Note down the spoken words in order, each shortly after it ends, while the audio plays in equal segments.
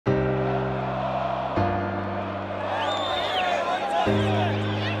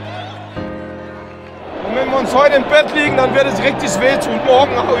uns heute im Bett liegen, dann wird es richtig wehtun.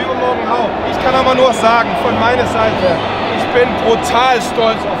 Morgen auch, übermorgen auch. Ich kann aber nur sagen, von meiner Seite, ich bin brutal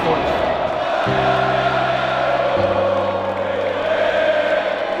stolz auf uns.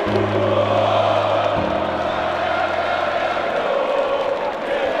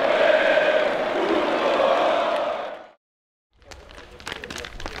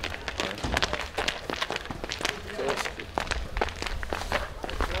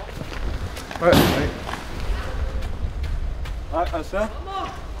 Alles klar?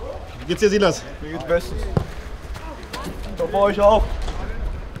 Wie geht's dir, Silas? Mir geht's bestens. Ich hoffe euch auch.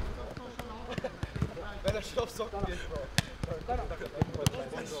 Wenn der Stoffsocken geht,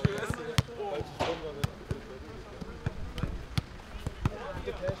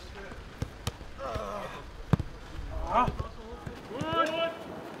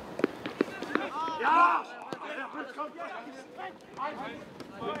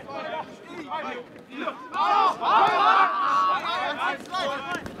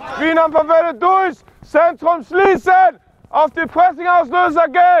 Spielernverwende durch, Zentrum schließen, auf die Pressing-Auslöser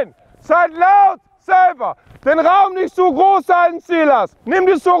gehen. Seid laut selber. Den Raum nicht so groß halten, Silas. Nimm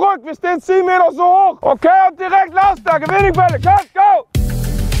dich zurück, wir stehen 10 Meter so hoch. Okay, und direkt los da, gewinn die Bälle. Cut, go!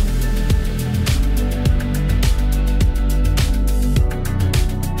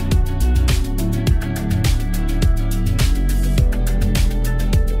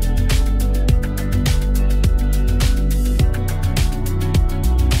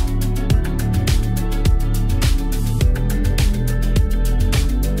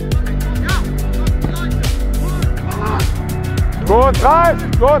 Gut, rein!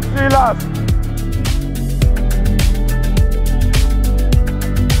 Gut, Silas!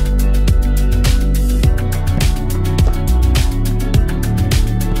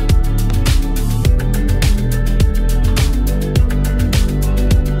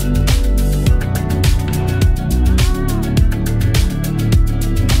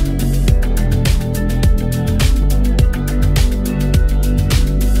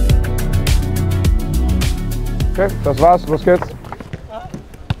 Okay, das war's, los geht's.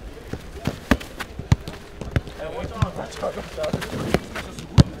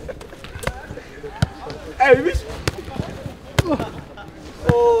 Ey, mich!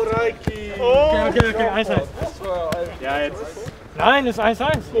 Oh, Reiki! Okay, 1-1. Ja, jetzt ist... Nein, ist 1-1.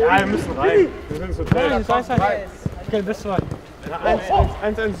 Ja, wir müssen rein. Wir sind so Nein, ist 1-1. Okay, bis 2.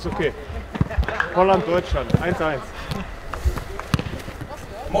 1-1 ist okay. Holland, Deutschland, 1-1.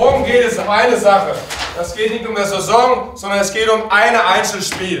 Morgen geht es um eine Sache. Das geht nicht um die Saison, sondern es geht um ein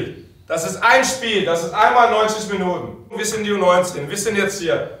Einzelspiel. Das ist ein Spiel, das ist einmal 90 Minuten. Wir sind die U19, wir sind jetzt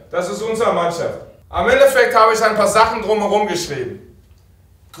hier. Das ist unsere Mannschaft. Am Endeffekt habe ich ein paar Sachen drumherum geschrieben.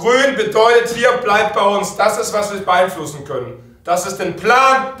 Grün bedeutet, hier bleibt bei uns. Das ist, was wir beeinflussen können. Das ist der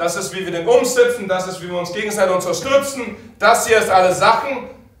Plan, das ist, wie wir den umsetzen, das ist, wie wir uns gegenseitig unterstützen. Das hier ist alle Sachen,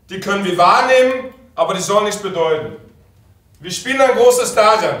 die können wir wahrnehmen, aber die sollen nichts bedeuten. Wir spielen ein großes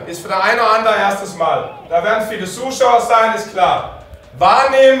Stadion, ist für den einen oder anderen erstes Mal. Da werden viele Zuschauer sein, ist klar.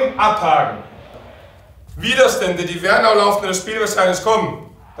 Wahrnehmen, abhaken. Wie das denn? Die werden am Laufe des Spiels wahrscheinlich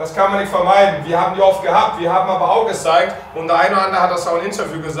kommen. Das kann man nicht vermeiden. Wir haben die oft gehabt, wir haben aber auch gezeigt, und der eine oder andere hat das auch im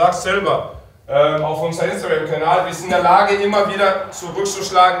Interview gesagt, selber, auf unserem Instagram-Kanal, wir sind in der Lage, immer wieder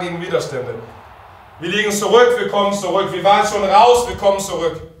zurückzuschlagen gegen Widerstände. Wir liegen zurück, wir kommen zurück. Wir waren schon raus, wir kommen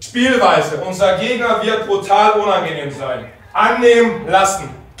zurück. Spielweise, unser Gegner wird brutal unangenehm sein. Annehmen, lassen.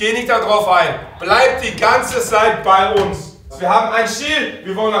 Geh nicht darauf ein. Bleib die ganze Zeit bei uns. Wir haben ein Ziel,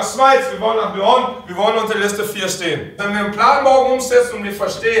 wir wollen nach Schweiz, wir wollen nach Lyon, wir wollen unter Liste 4 stehen. Wenn wir einen Plan morgen umsetzen und wir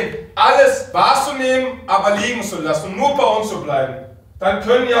verstehen, alles wahrzunehmen, aber liegen zu lassen und nur bei uns zu bleiben, dann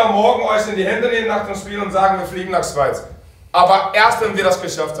können ihr auch morgen euch in die Hände nehmen nach dem Spiel und sagen, wir fliegen nach Schweiz. Aber erst, wenn wir das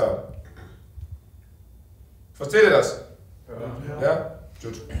geschafft haben. Versteht ihr das? Ja? Ja?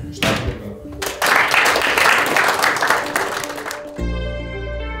 Gut.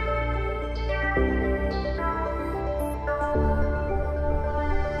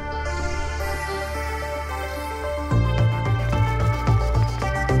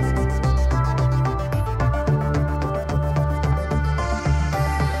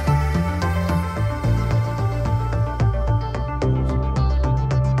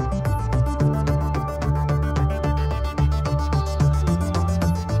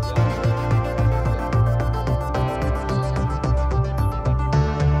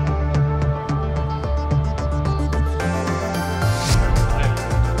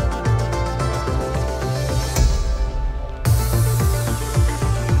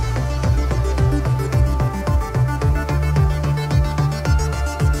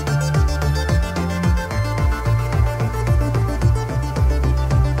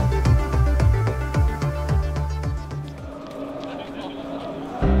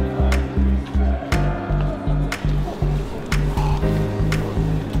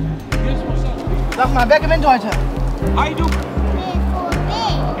 Sag mal, wer gewinnt heute? Hajduk.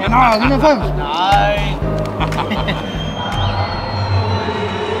 BVB. Genau, 7-5. Nein.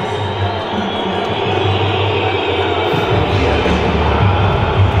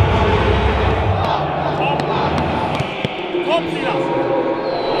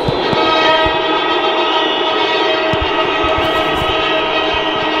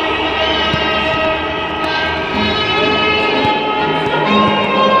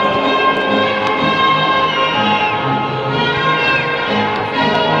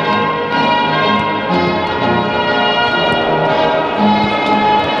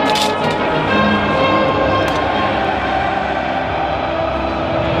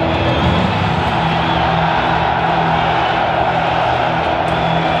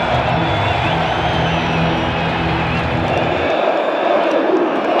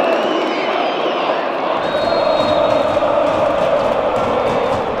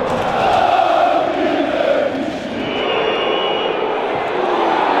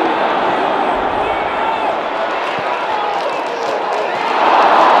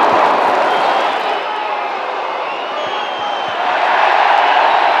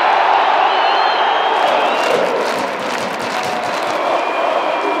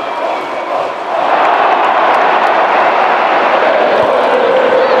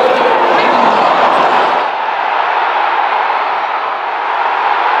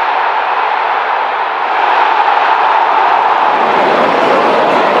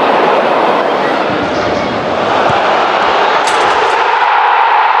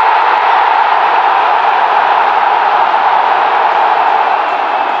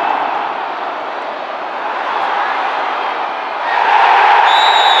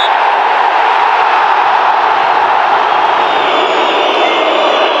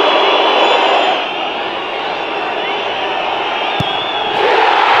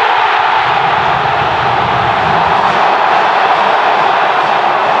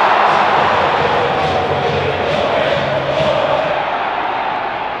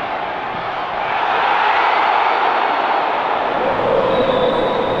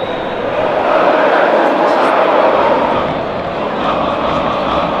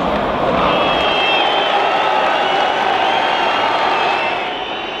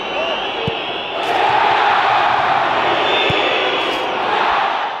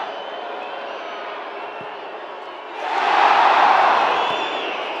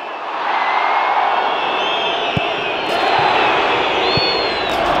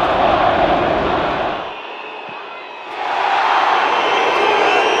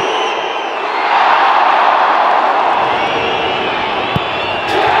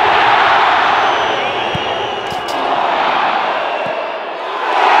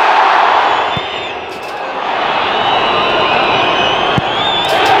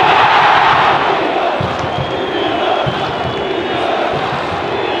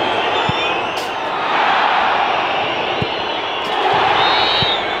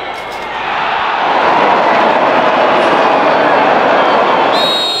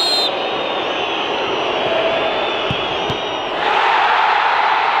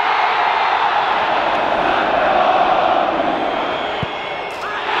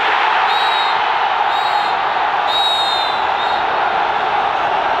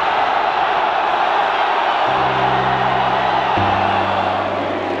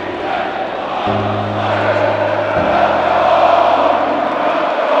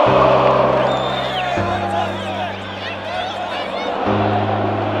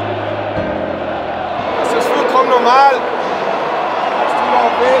 normal. Es tut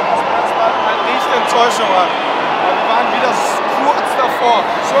auch weh, dass man erstmal eine riesige Enttäuschung hat. Aber wir waren wieder kurz davor,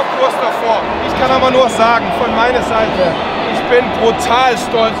 so kurz davor. Ich kann aber nur sagen, von meiner Seite, ich bin brutal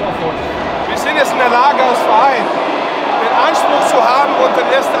stolz auf uns. Wir sind jetzt in der Lage als Verein, den Anspruch zu haben, unter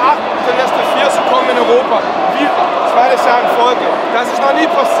den ersten 8 und den ersten 4 zu kommen in Europa. Wie zweites Jahr in Folge. Das ist noch nie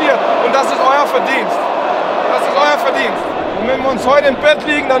passiert und das ist euer Verdienst. Das ist euer Verdienst. Und wenn wir uns heute im Bett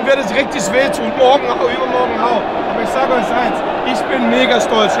liegen, dann wird es richtig wehtun. Morgen, übermorgen auch. Aber ich sage euch eins, ich bin mega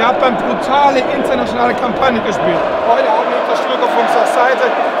stolz. Ihr habt eine brutale internationale Kampagne gespielt. Heute auch mit der Stück auf unserer Seite,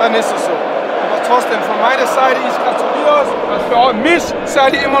 dann ist es so. Aber trotzdem, von meiner Seite, ich gratuliere euch. Für mich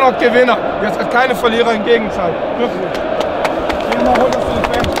seid ihr immer noch Gewinner. Jetzt hat keine Verlierer, im Gegenteil. Wirklich.